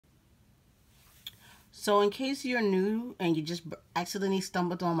So in case you're new and you just accidentally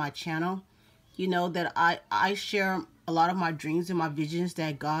stumbled on my channel, you know that I share a lot of my dreams and my visions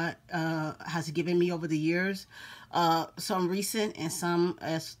that God has given me over the years. Some recent and some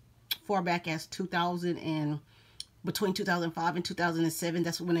as far back as 2000 and between 2005 and 2007.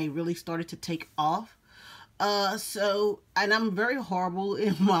 That's when they really started to take off. And I'm very horrible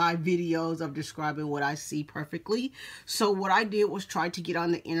in my videos of describing what I see perfectly. So what I did was try to get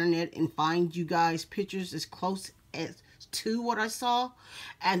on the internet and find you guys pictures as close as to what I saw,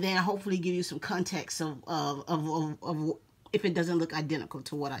 and then hopefully give you some context of if it doesn't look identical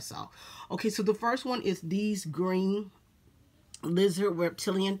to what I saw. Okay, so the first one is these green lizard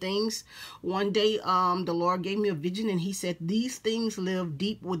reptilian things. One day the Lord gave me a vision, and he said these things live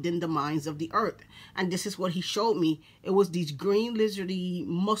deep within the mines of the earth. And this is what he showed me. It was these green lizardy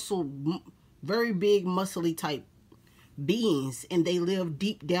very big muscly type beings, and they live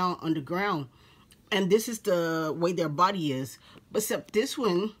deep down underground. And this is the way their body is, except this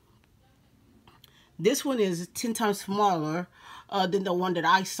one is 10 times smaller than the one that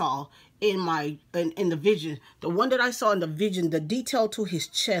I saw in the vision. The one that I saw in the vision, the detail to his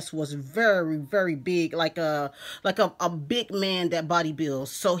chest was very, very big, like a big man that body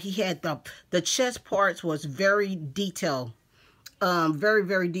builds. So he had the chest parts was very detailed, very,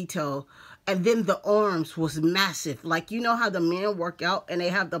 very detailed. And then the arms was massive. Like, you know how the men work out and they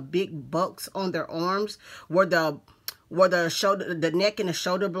have the big bucks on their arms where the neck and the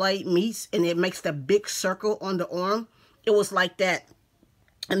shoulder blade meets, and it makes the big circle on the arm. It was like that.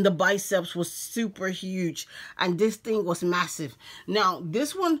 And the biceps was super huge, and this thing was massive. Now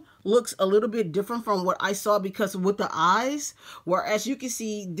this one looks a little bit different from what I saw, because with the eyes, whereas you can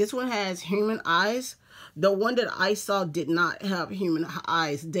see this one has human eyes, the one that I saw did not have human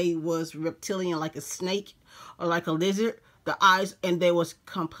eyes. They was reptilian, like a snake or like a lizard, the eyes, and they was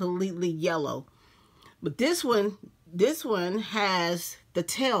completely yellow. But this one has the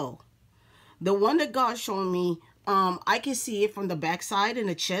tail. The one that God showed me, I can see it from the backside and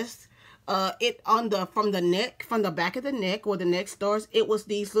the chest. From the back of the neck where the neck starts, it was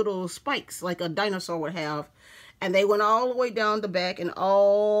these little spikes like a dinosaur would have. And they went all the way down the back and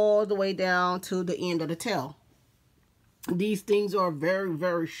all the way down to the end of the tail. These things are very,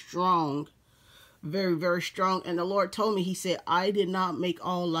 very strong. Very, very strong. And the Lord told me, he said, I did not make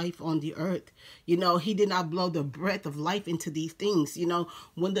all life on the earth. You know, he did not blow the breath of life into these things. You know,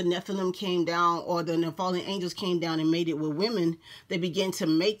 when the Nephilim came down, or the fallen angels came down and made it with women, they began to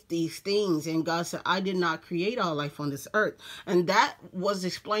make these things. And God said, I did not create all life on this earth. And that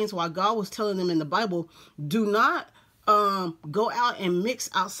explains why God was telling them in the Bible, do not go out and mix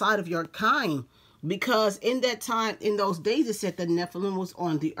outside of your kind. Because in that time, in those days, it said the Nephilim was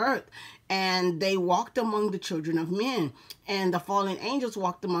on the earth, and they walked among the children of men, and the fallen angels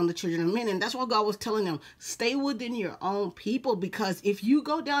walked among the children of men. And that's why God was telling them, stay within your own people, because if you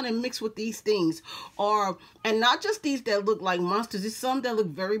go down and mix with these things, and not just these that look like monsters, it's some that look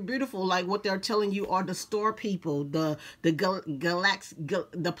very beautiful, like what they're telling you are the star people, the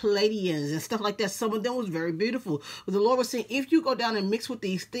Pleiadians and stuff like that. Some of them was very beautiful. But the Lord was saying, if you go down and mix with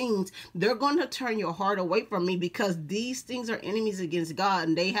these things, they're going to turn your heart away from me, because these things are enemies against God,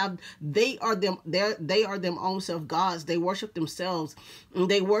 and they are them own self gods. They worship themselves, and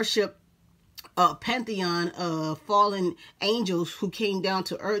they worship a pantheon of fallen angels who came down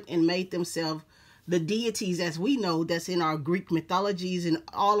to earth and made themselves the deities as we know. That's in our Greek mythologies and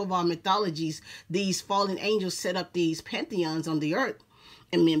all of our mythologies. These fallen angels set up these pantheons on the earth,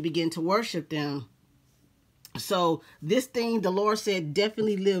 and men begin to worship them. So this thing, the Lord said,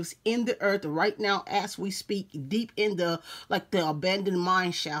 definitely lives in the earth right now as we speak, deep in the abandoned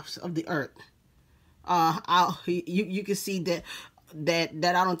mine shafts of the earth. You can see that I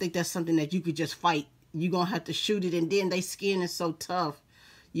don't think that's something that you could just fight. You're gonna have to shoot it, and then their skin is so tough.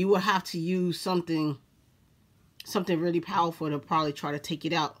 You will have to use something really powerful to probably try to take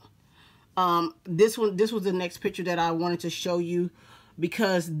it out. This was the next picture that I wanted to show you,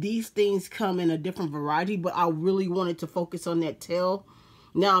 because these things come in a different variety, but I really wanted to focus on that tail.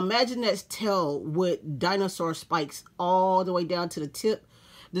 Now imagine that tail with dinosaur spikes all the way down to the tip.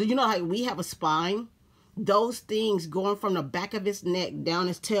 You know how we have a spine? Those things going from the back of his neck down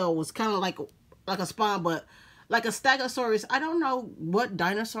his tail was kind of like a spine, but like a Stegosaurus. I don't know what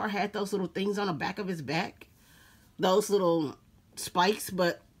dinosaur had those little things on the back of his back, those little spikes,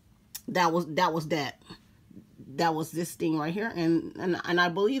 but that was this thing right here. And I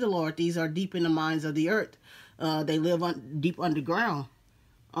believe the Lord, these are deep in the mines of the earth. They live deep underground.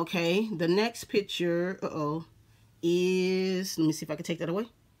 Okay, the next picture is, let me see if I can take that away.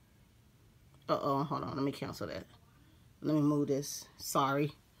 Hold on, let me cancel that. Let me move this.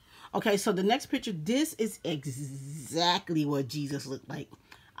 Sorry. Okay, so the next picture, this is exactly what Jesus looked like.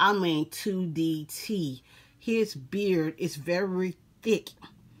 I mean, to the T. His beard is very thick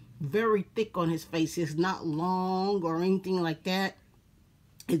on his face. It's not long or anything like that.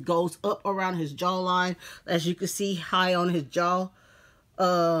 It goes up around his jawline, as you can see, high on his jaw.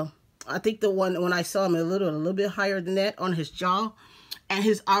 I think the one when I saw him a little bit higher than that on his jaw, and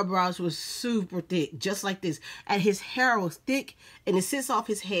his eyebrows were super thick, just like this, and his hair was thick and it sits off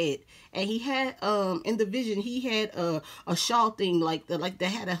his head. And he had in the vision he had a shawl thing like that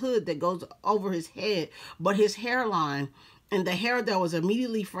had a hood that goes over his head, but his hairline and the hair that was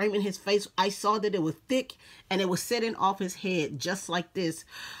immediately framing his face, I saw that it was thick and it was sitting off his head just like this.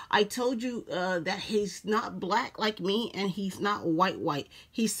 I told you that he's not black like me and he's not white.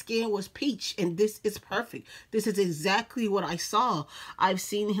 His skin was peach, and this is perfect. This is exactly what I saw. I've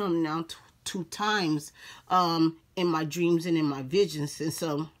seen him now two times in my dreams and in my visions, and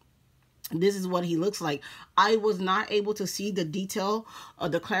so this is what he looks like. I was not able to see the detail or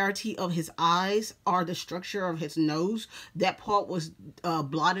the clarity of his eyes or the structure of his nose. That part was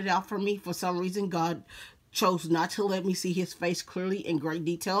blotted out for me. For some reason, God chose not to let me see his face clearly in great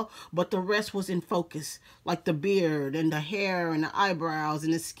detail, but the rest was in focus, like the beard and the hair and the eyebrows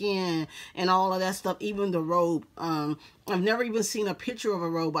and the skin and all of that stuff, even the robe. I've never even seen a picture of a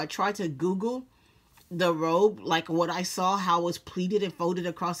robe. I tried to Google the robe, like what I saw, how it was pleated and folded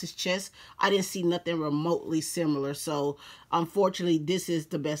across his chest. I didn't see nothing remotely similar. So unfortunately, this is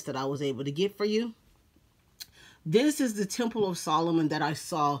the best that I was able to get for you. This is the Temple of Solomon that I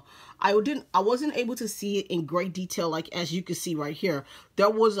saw. I wasn't able to see it in great detail, like as you can see right here. There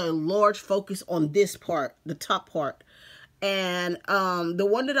was a large focus on this part, the top part. And the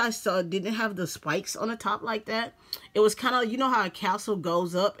one that I saw didn't have the spikes on the top like that. It was kind of, you know how a castle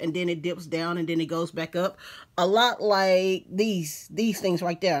goes up and then it dips down and then it goes back up? A lot like these things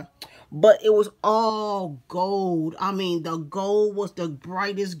right there. But it was all gold. I mean, the gold was the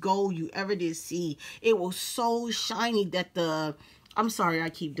brightest gold you ever did see. It was so shiny that I'm sorry, I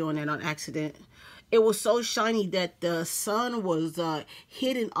keep doing that on accident. It was so shiny that the sun was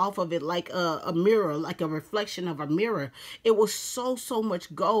hidden off of it like a mirror, like a reflection of a mirror. It was so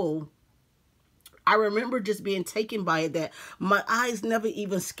much gold. I remember just being taken by it, that my eyes never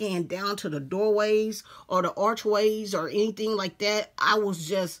even scanned down to the doorways or the archways or anything like that. I was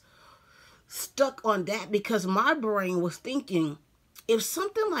just stuck on that because my brain was thinking, if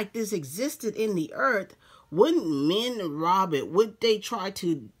something like this existed in the earth, wouldn't men rob it? Would they try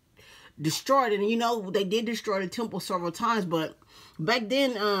to destroy it? And you know, they did destroy the temple several times, but back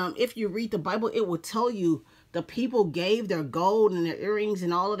then, if you read the Bible, it will tell you the people gave their gold and their earrings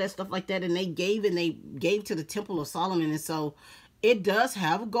and all of that stuff like that, and they gave to the Temple of Solomon, and so it does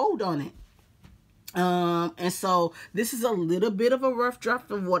have gold on it. And so this is a little bit of a rough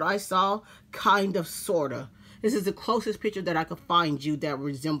draft of what I saw, kind of, sorta. This is the closest picture that I could find you that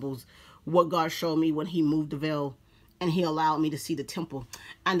resembles what God showed me when he moved the veil and he allowed me to see the temple.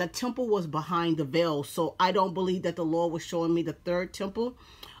 And the temple was behind the veil, so I don't believe that the Lord was showing me the third temple.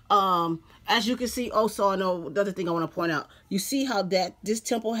 As you can see, also, I know the other thing I want to point out, you see how this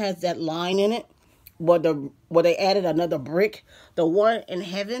temple has that line in it, where they added another brick. The one in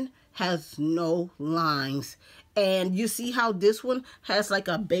heaven has no lines, and you see how this one has like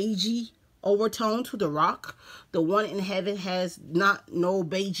a beigey overtone to the rock. The one in heaven has no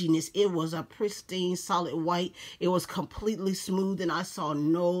beiginess. It was a pristine solid white. It was completely smooth, and I saw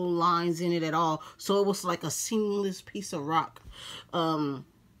no lines in it at all. So it was like a seamless piece of rock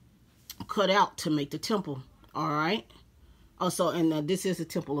cut out to make the temple. All right. Also, and this is the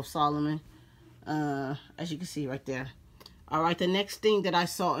Temple of Solomon, as you can see right there. All right, the next thing that I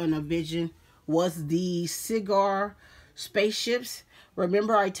saw in a vision was the cigar spaceships.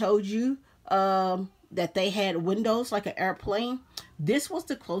 Remember I told you that they had windows like an airplane? This was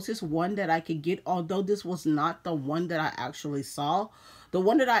the closest one that I could get, although this was not the one that I actually saw. The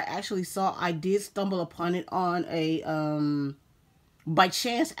one that I actually saw, I did stumble upon it on a by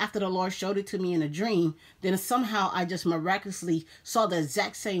chance after the Lord showed it to me in a dream. Then somehow I just miraculously saw the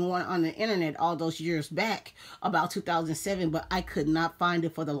exact same one on the internet all those years back, about 2007, but I could not find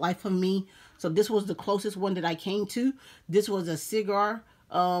it for the life of me. So this was the closest one that I came to. This was a cigar,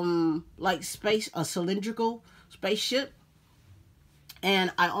 like a cylindrical spaceship.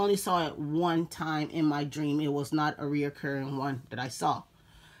 And I only saw it one time in my dream. It was not a reoccurring one that I saw.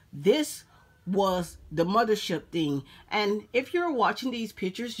 This was the mothership thing, and if you're watching these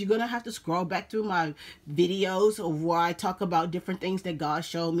pictures, you're gonna have to scroll back through my videos of where I talk about different things that God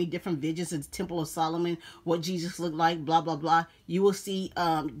showed me, different visions of the Temple of Solomon, what Jesus looked like, blah blah blah. You will see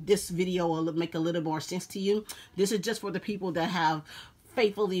this video will make a little more sense to you. This is just for the people that have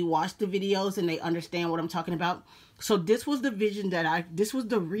faithfully watch the videos and they understand what I'm talking about. So this was the vision this was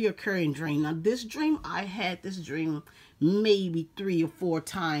the reoccurring dream. Now this dream, I had this dream maybe 3 or 4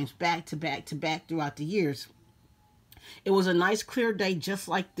 times back to back to back throughout the years. It was a nice clear day just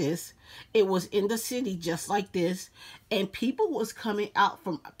like this. It was in the city just like this. And people was coming out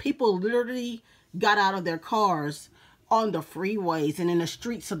people literally got out of their cars on the freeways and in the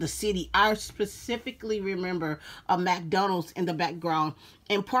streets of the city. I specifically remember a McDonald's in the background,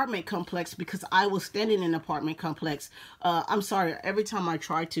 apartment complex, because I was standing in an apartment complex. I'm sorry, every time I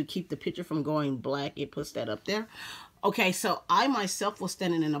try to keep the picture from going black, it puts that up there. Okay, so I myself was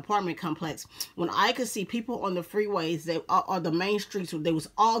standing in an apartment complex when I could see people on the freeways, or the main streets, they was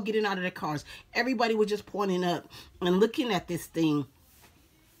all getting out of their cars. Everybody was just pointing up and looking at this thing.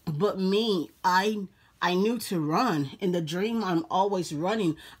 But me, I knew to run. In the dream, I'm always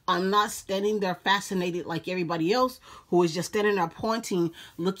running. I'm not standing there fascinated like everybody else who is just standing there pointing,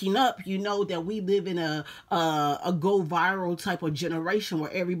 looking up. You know that we live in a go viral type of generation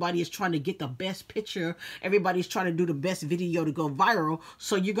where everybody is trying to get the best picture. Everybody's trying to do the best video to go viral.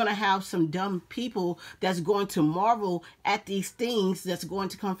 So you're going to have some dumb people that's going to marvel at these things that's going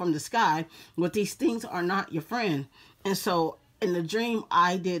to come from the sky. But these things are not your friend. And so in the dream,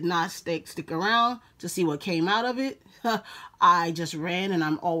 I did not stick around to see what came out of it. I just ran, and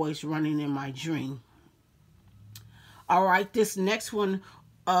I'm always running in my dream. All right, this next one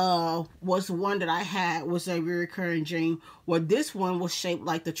was one that I had, was a recurring dream, where this one was shaped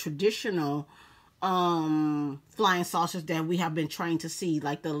like the traditional flying saucers that we have been trained to see,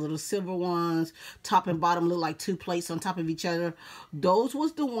 like the little silver ones, top and bottom look like 2 plates on top of each other. Those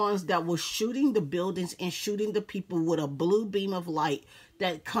was the ones that was shooting the buildings and shooting the people with a blue beam of light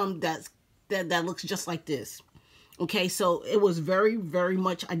that looks just like this. Okay, so it was very, very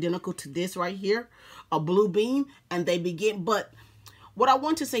much identical to this right here, a blue beam, and they begin. But what I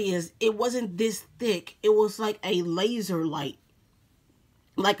want to say is, it wasn't this thick. It was like a laser light.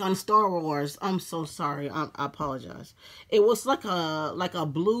 Like on Star Wars. I'm so sorry. I apologize. It was like a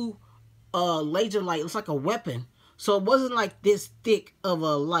blue laser light. It was like a weapon. So it wasn't like this thick of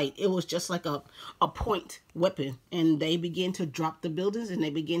a light. It was just like a point weapon. And they began to drop the buildings and they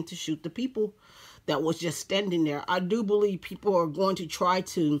began to shoot the people that was just standing there. I do believe people are going to try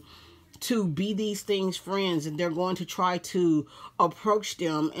to be these things friends, and they're going to try to approach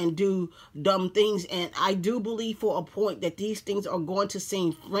them and do dumb things. And I do believe for a point that these things are going to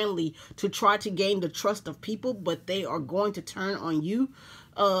seem friendly to try to gain the trust of people, but they are going to turn on you.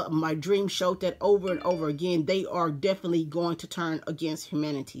 My dream showed that over and over again. They are definitely going to turn against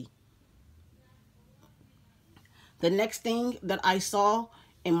humanity. The next thing that I saw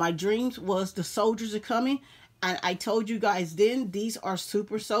in my dreams was the soldiers are coming. And I told you guys then, these are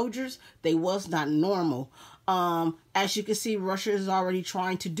super soldiers. They was not normal. As you can see, Russia is already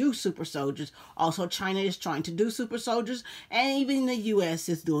trying to do super soldiers. Also, China is trying to do super soldiers. And even the U.S.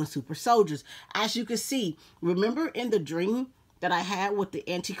 is doing super soldiers. As you can see, remember in the dream that I had with the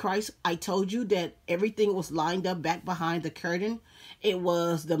Antichrist, I told you that everything was lined up back behind the curtain. It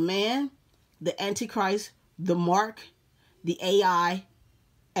was the man, the Antichrist, the mark, the AI,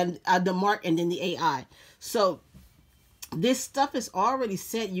 and the mark, and then the AI. So this stuff is already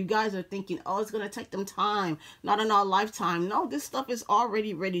set. You guys are thinking, oh, it's going to take them time, not in our lifetime. No, this stuff is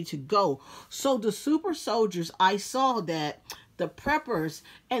already ready to go. So the super soldiers, I saw that the preppers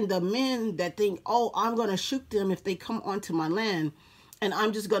and the men that think, oh, I'm going to shoot them if they come onto my land, and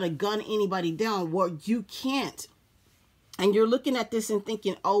I'm just going to gun anybody down. Well, you can't. And you're looking at this and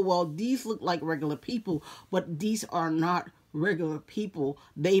thinking, oh, well, these look like regular people, but these are not regular people.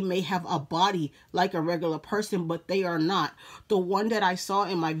 They may have a body like a regular person, but they are not. The one that I saw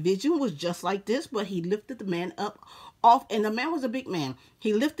in my vision was just like this, but he lifted the man up off, and the man was a big man.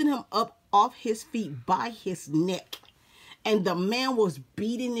 He lifted him up off his feet by his neck. And the man was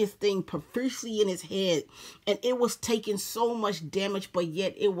beating this thing profusely in his head. And it was taking so much damage, but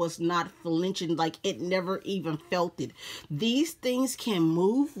yet it was not flinching, like it never even felt it. These things can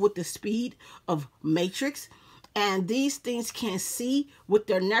move with the speed of Matrix. And these things can see with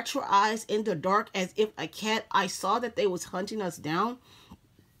their natural eyes in the dark as if a cat. I saw that they was hunting us down.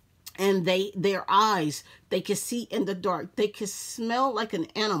 And their eyes, they can see in the dark. They can smell like an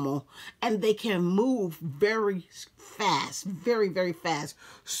animal. And they can move very fast. Very, very fast.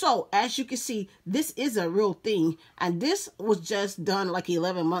 So, as you can see, this is a real thing. And this was just done like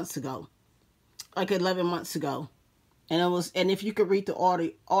 11 months ago. Like 11 months ago. And if you could read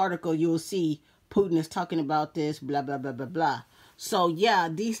the article, you will see Putin is talking about this, blah, blah, blah, blah, blah. So yeah,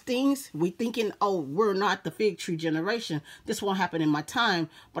 these things we thinking, oh, we're not the fig tree generation. This won't happen in my time,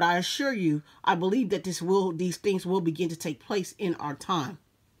 but I assure you, I believe that these things will begin to take place in our time.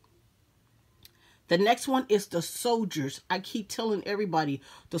 The next one is the soldiers. I keep telling everybody,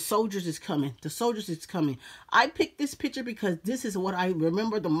 the soldiers is coming. The soldiers is coming. I picked this picture because this is what I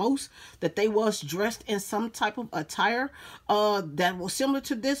remember the most, that they was dressed in some type of attire that was similar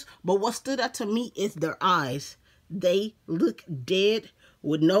to this. But what stood out to me is their eyes. They look dead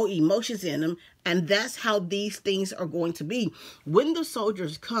with no emotions in them. And that's how these things are going to be. When the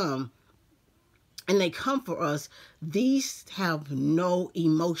soldiers come, and they come for us, these have no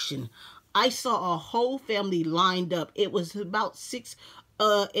emotion. I saw a whole family lined up. It was about 6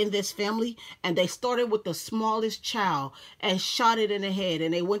 in this family, and they started with the smallest child and shot it in the head,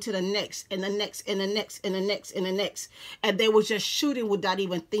 and they went to the next and the next and the next and the next and the next, and they were just shooting without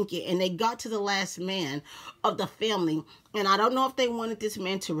even thinking, and they got to the last man of the family. And I don't know if they wanted this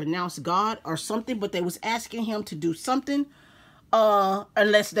man to renounce God or something, but they was asking him to do something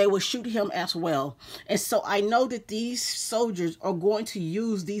unless they would shoot him as well. And so I know that these soldiers are going to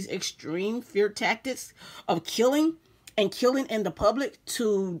use these extreme fear tactics of killing and killing in the public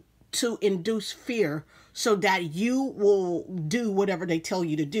to induce fear so that you will do whatever they tell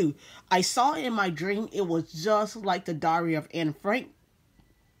you to do. I saw in my dream, it was just like the Diary of Anne Frank.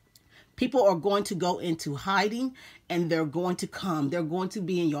 People are going to go into hiding, and they're going to come. They're going to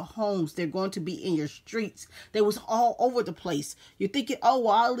be in your homes. They're going to be in your streets. They was all over the place. You're thinking, oh,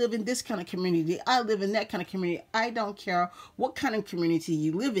 well, I live in this kind of community. I live in that kind of community. I don't care what kind of community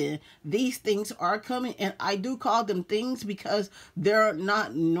you live in. These things are coming, and I do call them things because they're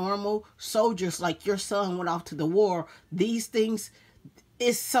not normal soldiers like your son went off to the war. These things,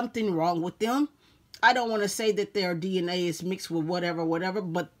 is something wrong with them. I don't want to say that their DNA is mixed with whatever,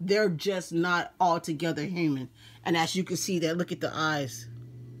 but they're just not altogether human. And as you can see there, look at the eyes.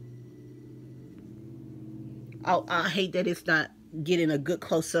 I hate that it's not getting a good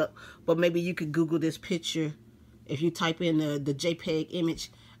close-up, but maybe you could Google this picture if you type in the JPEG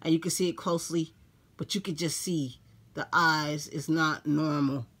image, and you can see it closely, but you can just see the eyes is not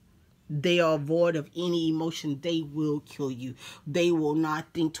normal. They are void of any emotion. They will kill you. They will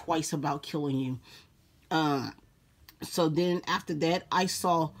not think twice about killing you. So then after that, I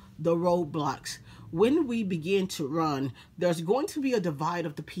saw the roadblocks. When we begin to run, there's going to be a divide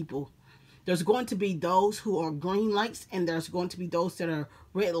of the people. There's going to be those who are green lights, and there's going to be those that are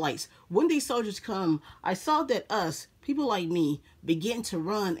red lights. When these soldiers come, I saw that us, people like me, begin to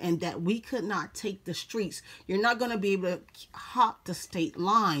run, and that we could not take the streets. You're not going to be able to hop the state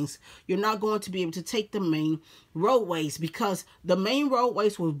lines. You're not going to be able to take the main roadways, because the main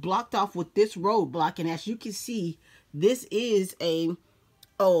roadways was blocked off with this roadblock. And as you can see, this is a...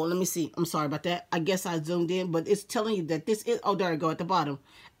 Oh, let me see. I'm sorry about that. I guess I zoomed in, but it's telling you that this is... Oh, there we go at the bottom.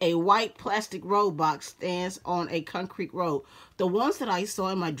 A white plastic roadblock stands on a concrete road. The ones that I saw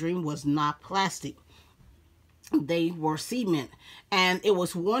in my dream was not plastic. They were cement, and it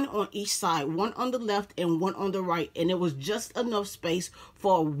was one on each side, one on the left and one on the right, and it was just enough space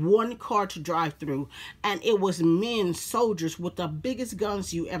for one car to drive through. And it was men, soldiers, with the biggest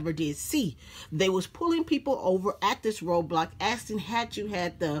guns you ever did see. They was pulling people over at this roadblock, asking had you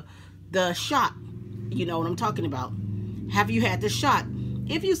had the shot. You know what I'm talking about. Have you had the shot?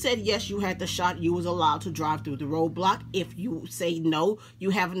 If you said yes, you had the shot, you was allowed to drive through the roadblock. If you say no, you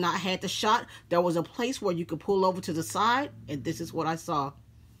have not had the shot, there was a place where you could pull over to the side, and this is what I saw.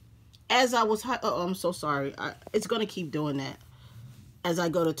 As I was... Oh, I'm so sorry. It's going to keep doing that as I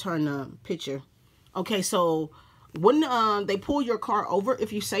go to turn the picture. Okay, so when they pull your car over,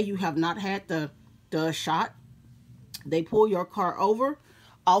 if you say you have not had the shot, they pull your car over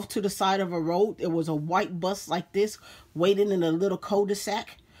off to the side of a road. There was a white bus like this waiting in a little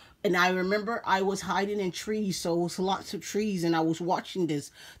cul-de-sac, and I remember I was hiding in trees, so it was lots of trees, and I was watching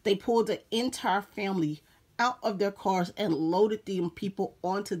this. They pulled the entire family out of their cars and loaded them people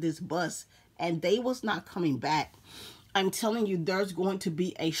onto this bus, and they was not coming back. I'm telling you, there's going to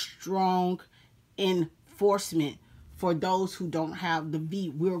be a strong enforcement for those who don't have the V.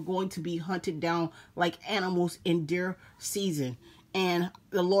 We're going to be hunted down like animals in deer season. And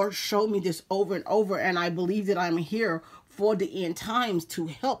the Lord showed me this over and over, and I believe that I'm here for the end times to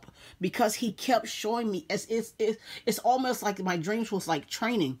help, because he kept showing me. It's almost like my dreams was like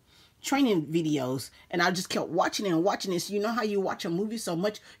training videos, and I just kept watching it and watching this. You know how you watch a movie so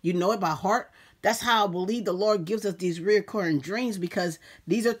much you know it by heart? That's how I believe the Lord gives us these recurring dreams, because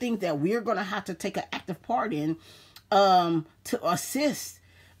these are things that we're going to have to take an active part in to assist.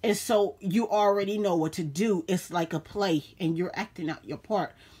 And so you already know what to do. It's like a play, and you're acting out your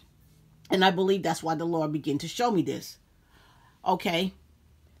part. And I believe that's why the Lord began to show me this. Okay.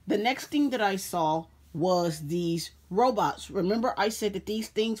 The next thing that I saw was these robots. Remember I said that these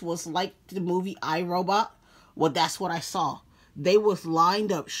things was like the movie I, Robot? Well, that's what I saw. They was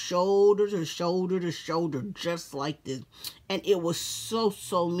lined up shoulder to shoulder to shoulder, just like this. And it was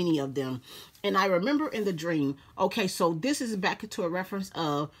so many of them. And I remember in the dream, okay, so this is back into a reference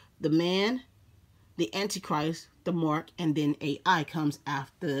of the man, the Antichrist, the mark, and then AI comes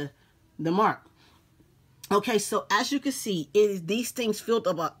after the mark. Okay, so as you can see, these things filled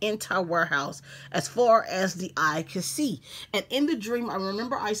up an entire warehouse as far as the eye could see. And in the dream, I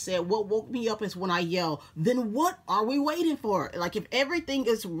remember I said, what woke me up is when I yell, then what are we waiting for? Like, if everything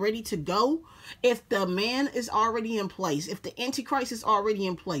is ready to go, if the man is already in place, if the Antichrist is already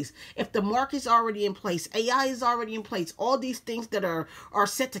in place, if the mark is already in place, AI is already in place, all these things that are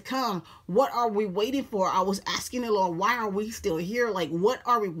set to come, what are we waiting for? I was asking the Lord, why are we still here? Like, what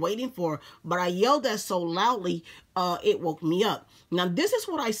are we waiting for? But I yelled that so loudly, it woke me up. Now, this is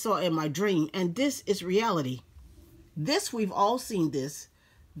what I saw in my dream, and this is reality. This, we've all seen this.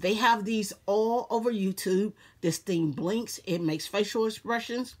 They have these all over YouTube. This thing blinks. It makes facial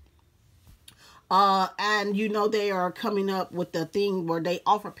expressions. And you know, they are coming up with the thing where they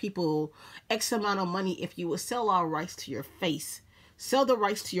offer people X amount of money if you would sell our rights to your face. Sell the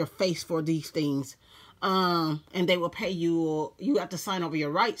rights to your face for these things. And they will pay you, you have to sign over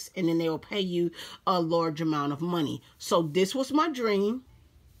your rights, and then they will pay you a large amount of money. So this was my dream,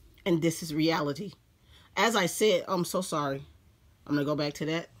 and this is reality. As I said, I'm so sorry. I'm going to go back to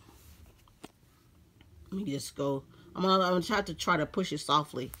that. Let me just go. I'm going to try to push it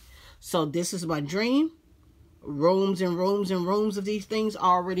softly. So this is my dream. Rooms and rooms and rooms of these things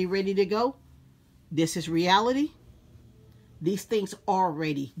already ready to go. This is reality. These things are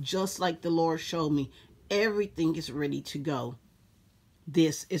ready, just like the Lord showed me. Everything is ready to go.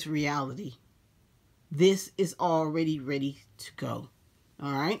 This is reality. This is already ready to go.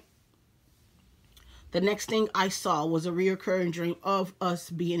 All right. The next thing I saw was a reoccurring dream of us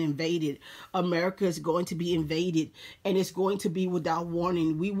being invaded. America is going to be invaded, and it's going to be without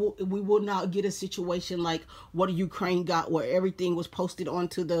warning. We will not get a situation like what Ukraine got, where everything was posted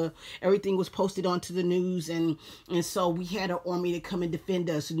onto the news, and so we had an army to come and defend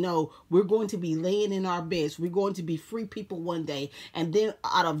us. No, we're going to be laying in our beds. We're going to be free people one day, and then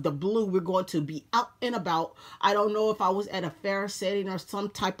out of the blue, we're going to be out and about. I don't know if I was at a fair setting or some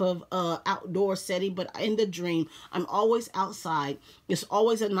type of outdoor setting, but in the dream, I'm always outside. It's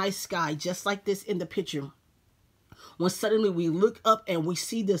always a nice sky, just like this in the picture. When suddenly we look up and we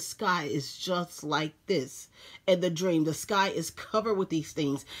see the sky is just like this. In the dream, the sky is covered with these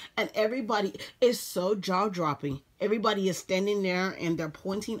things, and everybody is so jaw-dropping. Everybody is standing there and they're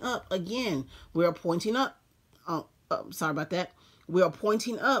pointing up. Again, we're pointing up. Oh, sorry about that. We are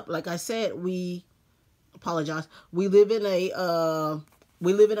pointing up. Like I said, we apologize. We live in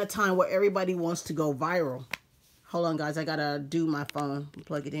a time where everybody wants to go viral. Hold on, guys. I gotta do my phone and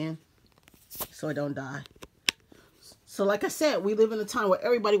plug it in so it don't die. So like I said, we live in a time where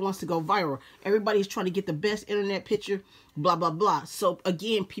everybody wants to go viral. Everybody's trying to get the best internet picture, blah, blah, blah. So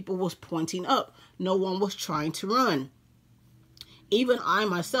again, people was pointing up. No one was trying to run. Even I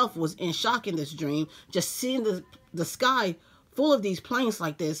myself was in shock in this dream, just seeing the sky full of these planes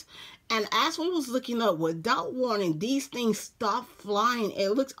like this. And as we was looking up, without warning, these things stopped flying.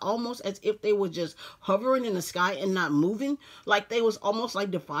 It looks almost as if they were just hovering in the sky and not moving. Like they was almost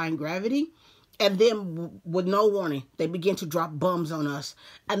like defying gravity. And then with no warning, they began to drop bombs on us.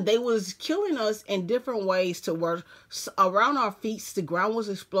 And they was killing us in different ways, to where around our feet, the ground was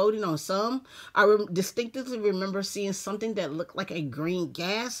exploding on some. I distinctly remember seeing something that looked like a green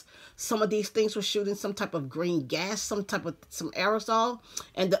gas. Some of these things were shooting some type of green gas, some aerosol.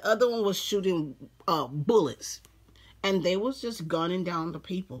 And the other one was shooting bullets. And they was just gunning down the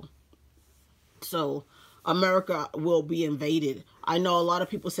people. So America will be invaded. I know a lot of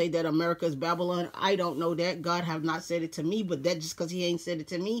people say that America is Babylon. I don't know that. God have not said it to me, but that just because he ain't said it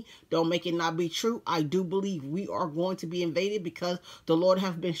to me, don't make it not be true. I do believe we are going to be invaded, because the Lord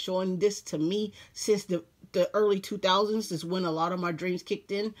have been showing this to me since the early 2000s is when a lot of my dreams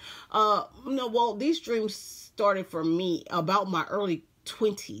kicked in. Well, these dreams started for me about my early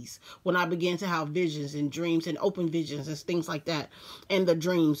 20s, when I began to have visions and dreams and open visions and things like that, and the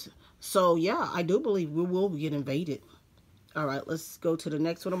dreams. So yeah, I do believe we will get invaded. All right, let's go to the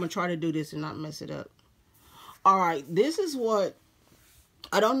next one. I'm going to try to do this and not mess it up. All right, this is what,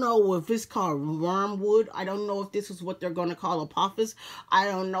 I don't know if it's called wormwood. I don't know if this is what they're going to call Apophis. I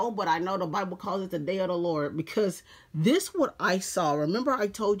don't know, but I know the Bible calls it the day of the Lord, because this what I saw. Remember I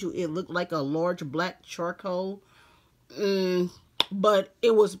told you it looked like a large black charcoal? But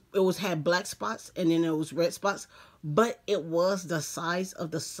it had black spots, and then it was red spots. but it was the size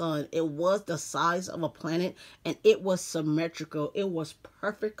of the sun. It was the size of a planet, and it was symmetrical. It was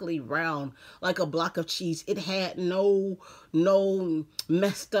perfectly round, like a block of cheese. It had no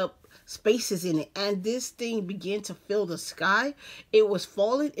messed up spaces in it. And this thing began to fill the sky. It was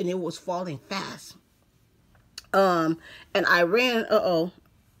falling, and it was falling fast. And I ran,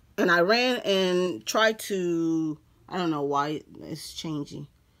 and I ran and tried to, I don't know why it's changing.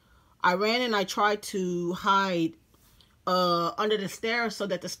 I ran and I tried to hide under the stairs so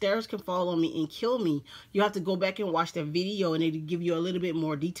that the stairs can fall on me and kill me. You have to go back and watch that video, and it'll give you a little bit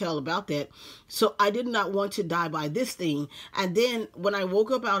more detail about that. So I did not want to die by this thing. And then when I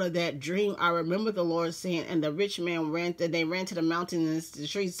woke up out of that dream, I remember the Lord saying, and the rich man ran to the mountain and the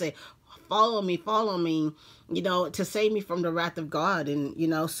trees, say, follow me, you know, to save me from the wrath of God. And, you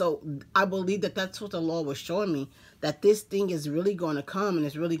know, so I believe that that's what the Lord was showing me, that this thing is really going to come and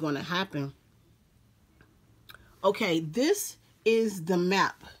it's really going to happen. Okay, this is the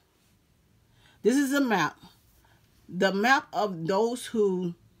map. This is a map. The map of those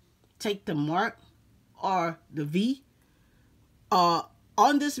who take the mark, or the V.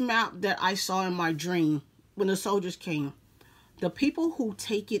 On this map that I saw in my dream when the soldiers came, the people who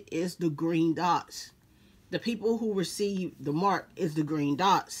take it is the green dots. The people who receive the mark is the green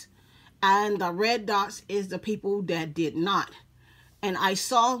dots. And the red dots is the people that did not. And I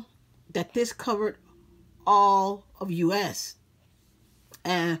saw that this covered all of US.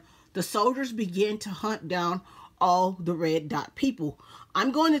 And the soldiers began to hunt down all the red dot people.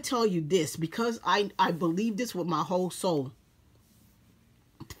 I'm going to tell you this because I believe this with my whole soul.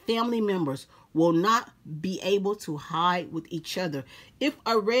 Family members will not be able to hide with each other. If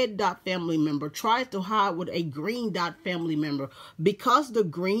a red dot family member tries to hide with a green dot family member, because the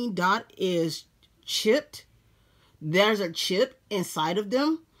green dot is chipped, there's a chip inside of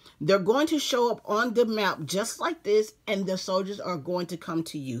them, they're going to show up on the map just like this, and the soldiers are going to come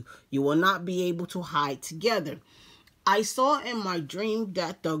to you. You will not be able to hide together. I saw in my dream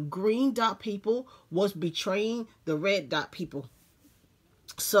that the green dot people was betraying the red dot people.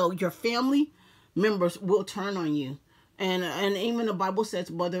 So your family members will turn on you. And even the Bible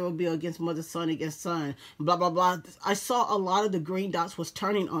says mother will be against mother, son against son, blah, blah, blah. I saw a lot of the green dots was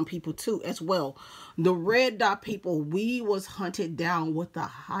turning on people too as well. The red dot people, we was hunted down with the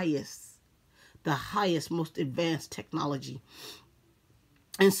highest, most advanced technology.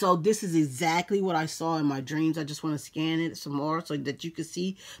 And so this is exactly what I saw in my dreams. I just want to scan it some more so that you can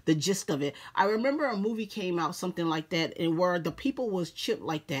see the gist of it. I remember a movie came out, something like that, and where the people was chipped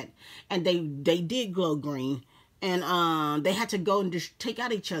like that, and they did glow green. And they had to go and just take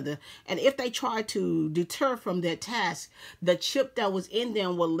out each other. And if they tried to deter from that task, the chip that was in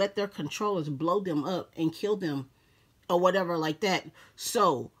them would let their controllers blow them up and kill them or whatever like that.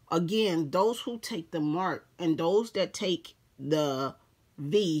 So, again, those who take the mark and those that take the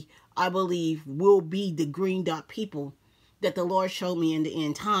V, I believe, will be the green dot people that the Lord showed me in the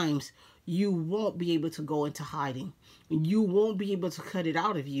end times. You won't be able to go into hiding. You won't be able to cut it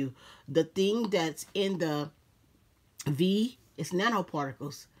out of you. The thing that's in the V is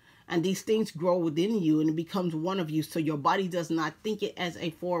nanoparticles, and these things grow within you and it becomes one of you, so your body does not think it as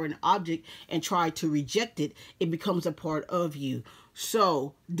a foreign object and try to reject it. It becomes a part of you.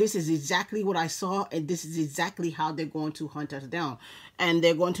 So this is exactly what I saw, and this is exactly how they're going to hunt us down, and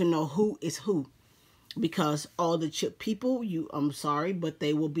they're going to know who is who, because all the chip people, I'm sorry, but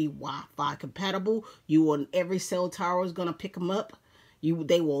they will be Wi-Fi compatible. Every cell tower is going to pick them up.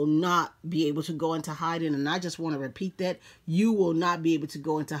 They will not be able to go into hiding. And I just want to repeat that. You will not be able to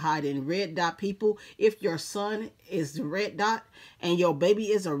go into hiding. Red dot people, if your son is the red dot and your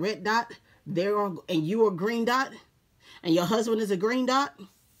baby is a red dot, and you are green dot, and your husband is a green dot,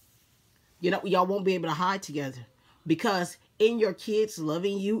 y'all won't be able to hide together. Because in your kids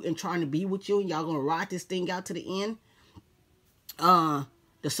loving you and trying to be with you, and y'all going to ride this thing out to the end,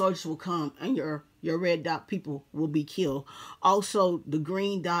 the soldiers will come and your red dot people will be killed. Also, the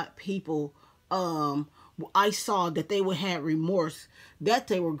green dot people, I saw that they would have remorse that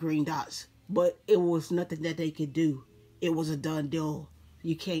they were green dots, but it was nothing that they could do. It was a done deal.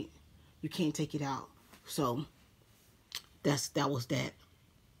 You can't take it out. So that was that.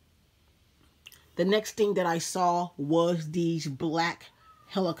 The next thing that I saw was these black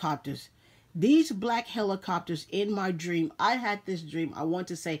helicopters. These black helicopters in my dream, I had this dream, I want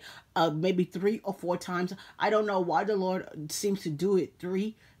to say maybe 3 or 4 times. I don't know why the Lord seems to do it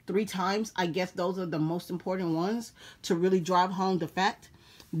three times. I guess those are the most important ones to really drive home the fact.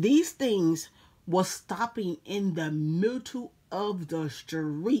 These things was stopping in the middle of the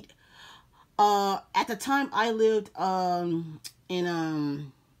street. At the time I lived in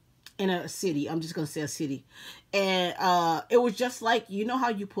in a city. I'm just gonna say a city. And it was just like, you know how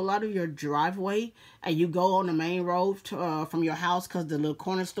you pull out of your driveway and you go on the main road to, from your house, because the little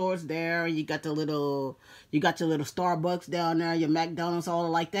corner store's there, and you got your little Starbucks down there, your McDonald's, all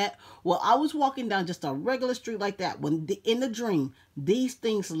like that. Well, I was walking down just a regular street like that when in the dream, these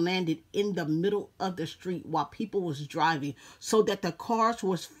things landed in the middle of the street while people was driving, so that the cars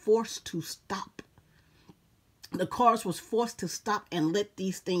was forced to stop. The cars was forced to stop and let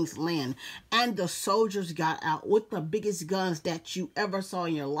these things land. And the soldiers got out with the biggest guns that you ever saw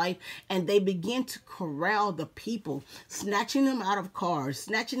in your life. And they began to corral the people, snatching them out of cars,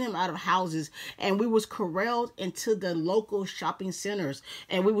 snatching them out of houses. And we was corralled into the local shopping centers.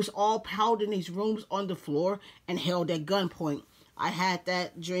 And we was all piled in these rooms on the floor and held at gunpoint. I had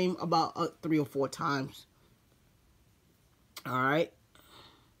that dream about 3 or 4 times. All right.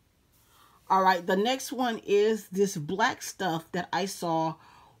 All right, the next one is this black stuff that I saw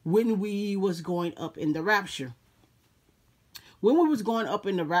when we was going up in the rapture. When we was going up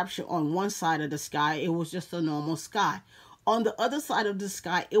in the rapture, on one side of the sky, it was just a normal sky. On the other side of the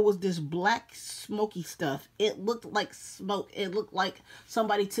sky, it was this black smoky stuff. It looked like smoke. It looked like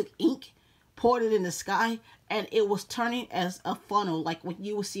somebody took ink, poured it in the sky, and it was turning as a funnel, like when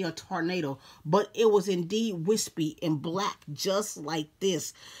you would see a tornado. But it was indeed wispy and black, just like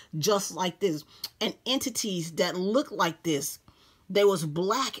this. And entities that looked like this, they was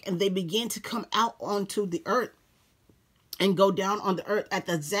black, and they began to come out onto the earth and go down on the earth at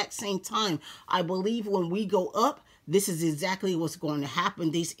the exact same time. I believe when we go up, this is exactly what's going to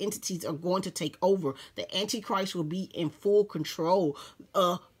happen. These entities are going to take over. The Antichrist will be in full control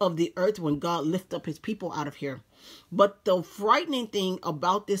of the earth when God lifts up his people out of here. But the frightening thing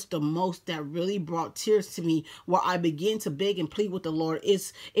about this, the most that really brought tears to me, where I began to beg and plead with the Lord,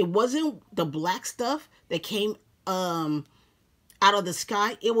 is it wasn't the black stuff that came out of the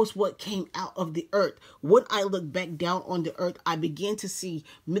sky. It was what came out of the earth. When I look back down on the earth, I began to see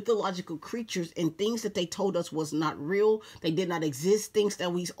mythological creatures and things that they told us was not real. They did not exist. Things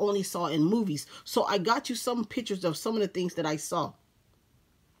that we only saw in movies. So I got you some pictures of some of the things that I saw.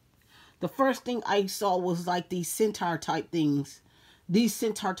 The first thing I saw was like these centaur type things.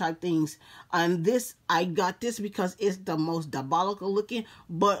 And this, I got this because it's the most diabolical looking,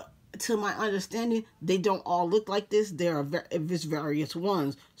 but to my understanding, they don't all look like this. There are various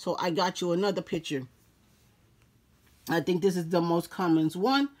ones. So I got you another picture. I think this is the most common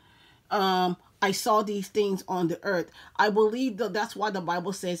one. I saw these things on the earth. I believe that's why the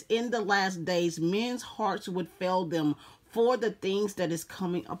Bible says in the last days, men's hearts would fail them for the things that is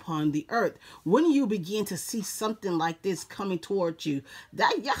coming upon the earth. When you begin to see something like this coming towards you,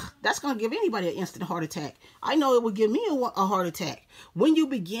 that's going to give anybody an instant heart attack. I know it would give me a heart attack. When you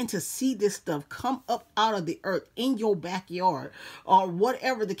begin to see this stuff come up out of the earth in your backyard, or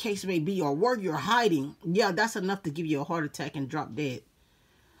whatever the case may be, or where you're hiding, that's enough to give you a heart attack and drop dead.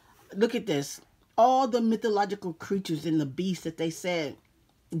 Look at this. All the mythological creatures and the beasts that they said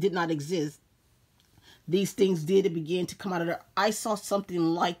did not exist, these things did begin to come out of there. I saw something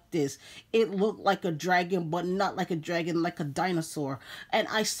like this. It looked like a dragon, but not like a dragon, like a dinosaur. And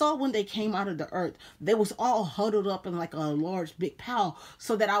I saw when they came out of the earth, they was all huddled up in like a large big pile,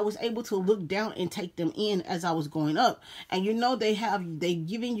 so that I was able to look down and take them in as I was going up. And you know, they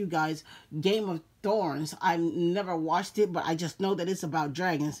giving you guys Game of Thrones. I never watched it, but I just know that it's about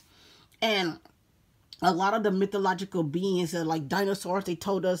dragons. And a lot of the mythological beings are like dinosaurs. They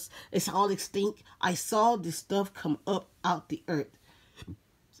told us it's all extinct. I saw this stuff come up out the earth.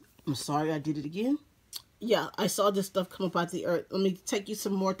 I'm sorry, I did it again. Yeah, I saw this stuff come up out the earth. Let me take you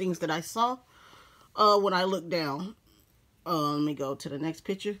some more things that I saw when I looked down. Let me go to the next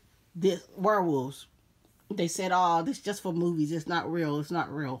picture. This werewolves. They said, "Oh, this is just for movies. It's not real. It's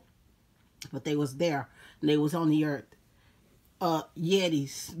not real." But they was there, and they was on the earth.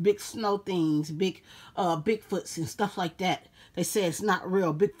 Yetis, big snow things, big Bigfoots and stuff like that. They say it's not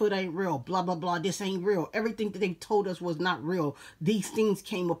real. Bigfoot ain't real. Blah, blah, blah. This ain't real. Everything that they told us was not real. These things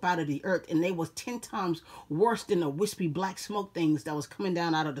came up out of the earth, and they was 10 times worse than the wispy black smoke things that was coming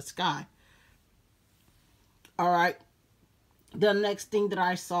down out of the sky. All right. The next thing that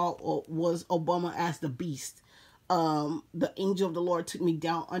I saw was Obama as the beast. The angel of the Lord took me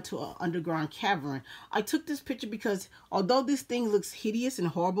down onto an underground cavern. I took this picture because although this thing looks hideous and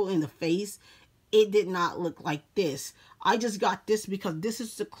horrible in the face, it did not look like this. I just got this because this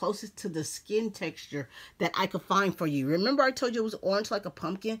is the closest to the skin texture that I could find for you. Remember I told you it was orange like a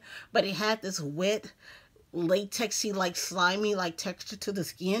pumpkin, but it had this wet latexy, like slimy, like texture to the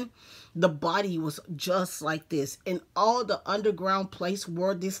skin. The body was just like this. And all the underground place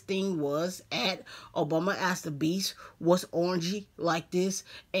where this thing was at, Obama as the Beast, was orangey like this,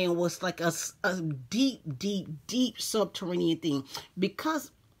 and was like a deep, deep, deep subterranean thing.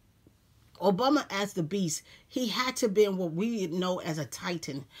 Because Obama as the Beast, he had to be what we know as a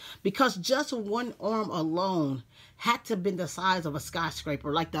titan, because just one arm alone had to be the size of a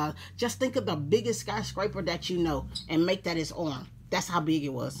skyscraper. Like just think of the biggest skyscraper that you know and make that his arm. That's how big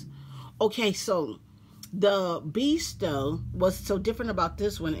it was. Okay, so the Beast though was so different about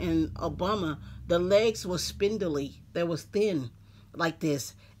this one. In Obama, the legs was spindly, they was thin like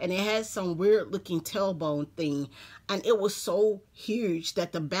this, and it had some weird looking tailbone thing, and it was so huge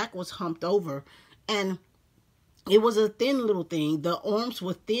that the back was humped over, and it was a thin little thing. The arms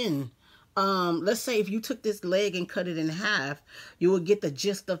were thin. Let's say if you took this leg and cut it in half, you would get the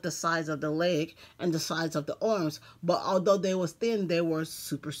gist of the size of the leg and the size of the arms. But although they was thin, they were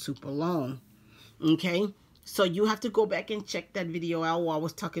super, super long. Okay? So you have to go back and check that video out while I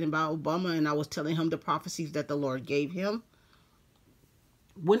was talking about Obama, and I was telling him the prophecies that the Lord gave him.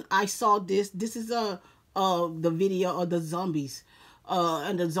 When I saw this is the video of the zombies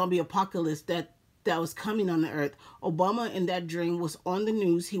and the zombie apocalypse that was coming on the earth. Obama in that dream was on the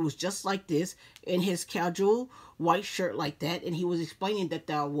news. He was just like this in his casual white shirt like that, and he was explaining that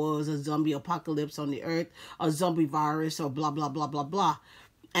there was a zombie apocalypse on the earth, a zombie virus, or blah blah blah blah blah.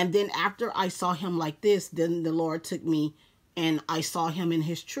 And then after I saw him like this, then the Lord took me and I saw him in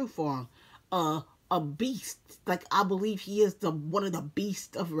his true form, a beast. Like, I believe he is one of the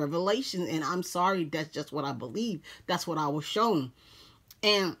beasts of Revelation, and I'm sorry, that's just what I believe. That's what I was shown.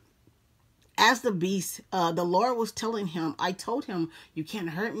 And as the beast, the Lord was telling him, I told him, you can't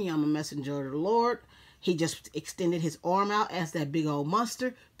hurt me, I'm a messenger of the Lord. He just extended his arm out as that big old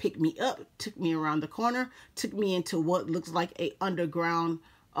monster, picked me up, took me around the corner, took me into what looks like a underground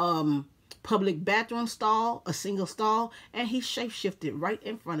public bathroom stall, a single stall, and he shape-shifted right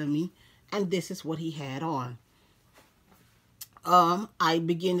in front of me, and this is what he had on. I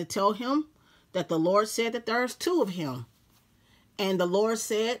began to tell him that the Lord said that there's two of him. And the Lord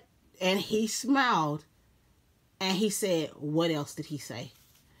said, and he smiled, and he said, what else did he say?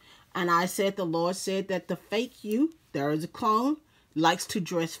 And I said, the Lord said that the fake you, there is a clone, likes to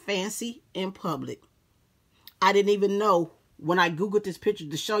dress fancy in public. I didn't even know when I Googled this picture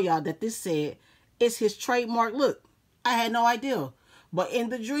to show y'all that this said it's his trademark look. I had no idea. But in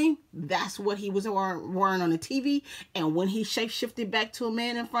the dream, that's what he was wearing on the TV. And when he shape-shifted back to a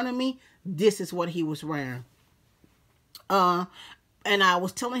man in front of me, this is what he was wearing. And I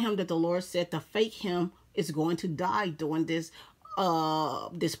was telling him that the Lord said the fake him is going to die during this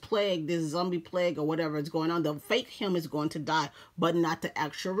plague, this zombie plague or whatever is going on. The fake him is going to die, but not the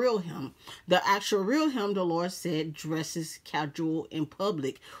actual real him. The actual real him, the Lord said, dresses casual in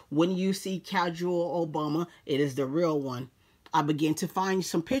public. When you see casual Obama, it is the real one. I began to find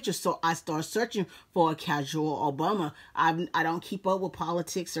some pictures, so I started searching for a casual Obama. I don't keep up with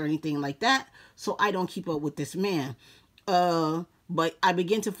politics or anything like that, so I don't keep up with this man. But I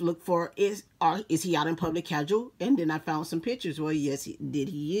began to look for, is he out in public casual? And then I found some pictures. Well, yes, he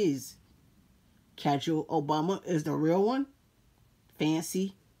is. Casual Obama is the real one.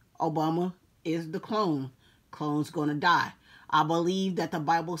 Fancy Obama is the clone. Clone's gonna die. I believe that the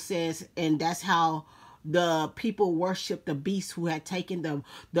Bible says, and that's how the people worship the beast who had taken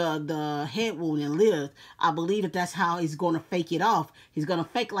the head wound and lived. I believe that that's how he's going to fake it off. He's going to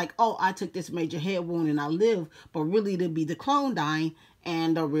fake like, oh, I took this major head wound and I live, but really it'll be the clone dying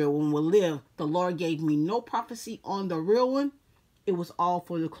and the real one will live. The Lord gave me no prophecy on the real one. It was all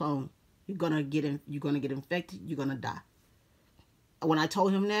for the clone. You're going to get infected. You're going to die. When I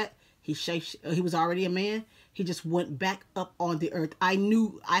told him that, he was already a man. He just went back up on the earth. I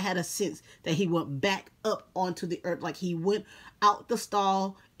knew, I had a sense that he went back up onto the earth. Like he went out the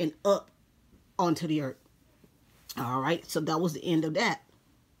stall and up onto the earth. All right. So that was the end of that.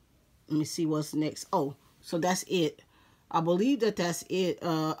 Let me see what's next. Oh, so that's it. I believe that that's it.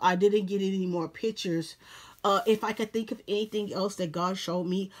 I didn't get any more pictures. If I could think of anything else that God showed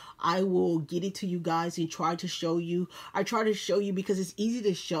me, I will get it to you guys and try to show you. I try to show you because it's easy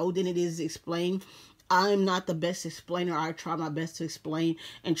to show than it is to explain. I'm not the best explainer. I try my best to explain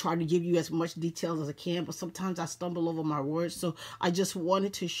and try to give you as much details as I can, but sometimes I stumble over my words. So I just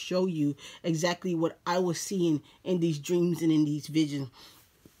wanted to show you exactly what I was seeing in these dreams and in these visions.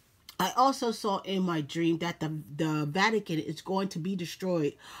 I also saw in my dream that the Vatican is going to be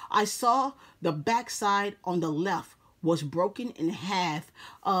destroyed. I saw the backside on the left was broken in half,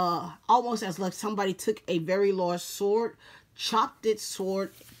 almost as like somebody took a very large sword chopped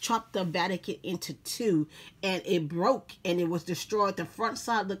chopped the Vatican into two, and it broke and it was destroyed. The front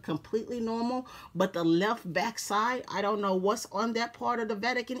side looked completely normal, but the left back side, I don't know what's on that part of the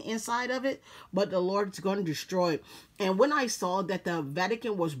Vatican inside of it, but the Lord's going to destroy it. And when I saw that the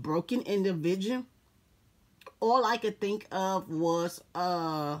Vatican was broken in the vision, all I could think of was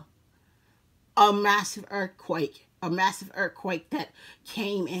a massive earthquake. A massive earthquake that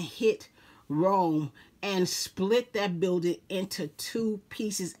came and hit Rome and split that building into two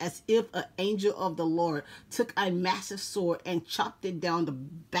pieces, as if an angel of the Lord took a massive sword and chopped it down the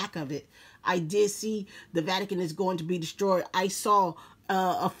back of it. I did see the Vatican is going to be destroyed. I saw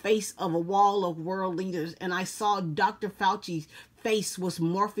a face of a wall of world leaders, and I saw Dr. Fauci's face was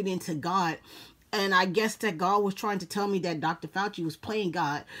morphing into God. And I guess that God was trying to tell me that Dr. Fauci was playing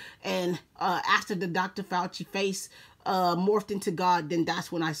God. And after the Dr. Fauci face morphed into God, then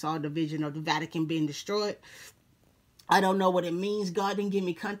that's when I saw the vision of the Vatican being destroyed. I don't know what it means. God didn't give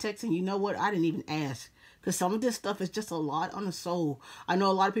me context. And you know what? I didn't even ask. Because some of this stuff is just a lot on the soul. I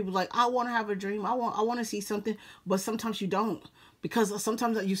know a lot of people like, I want to have a dream. I want to see something. But sometimes you don't. Because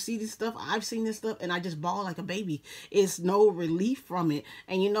sometimes you see this stuff, I've seen this stuff, and I just bawl like a baby. It's no relief from it.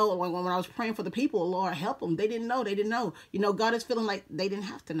 And you know, when I was praying for the people, Lord, help them. They didn't know. They didn't know. You know, God is feeling like they didn't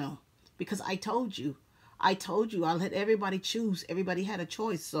have to know. Because I told you. I told you. I let everybody choose. Everybody had a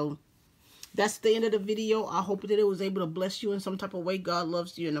choice. So that's the end of the video. I hope that it was able to bless you in some type of way. God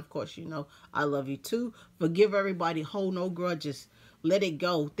loves you. And of course, you know, I love you too. Forgive everybody. Hold no grudges. Let it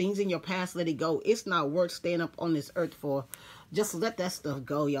go. Things in your past, let it go. It's not worth staying up on this earth for. Just let that stuff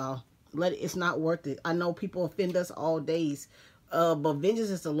go, y'all. It's not worth it. I know people offend us all days. But vengeance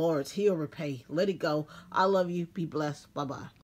is the Lord's. He'll repay. Let it go. I love you. Be blessed. Bye-bye.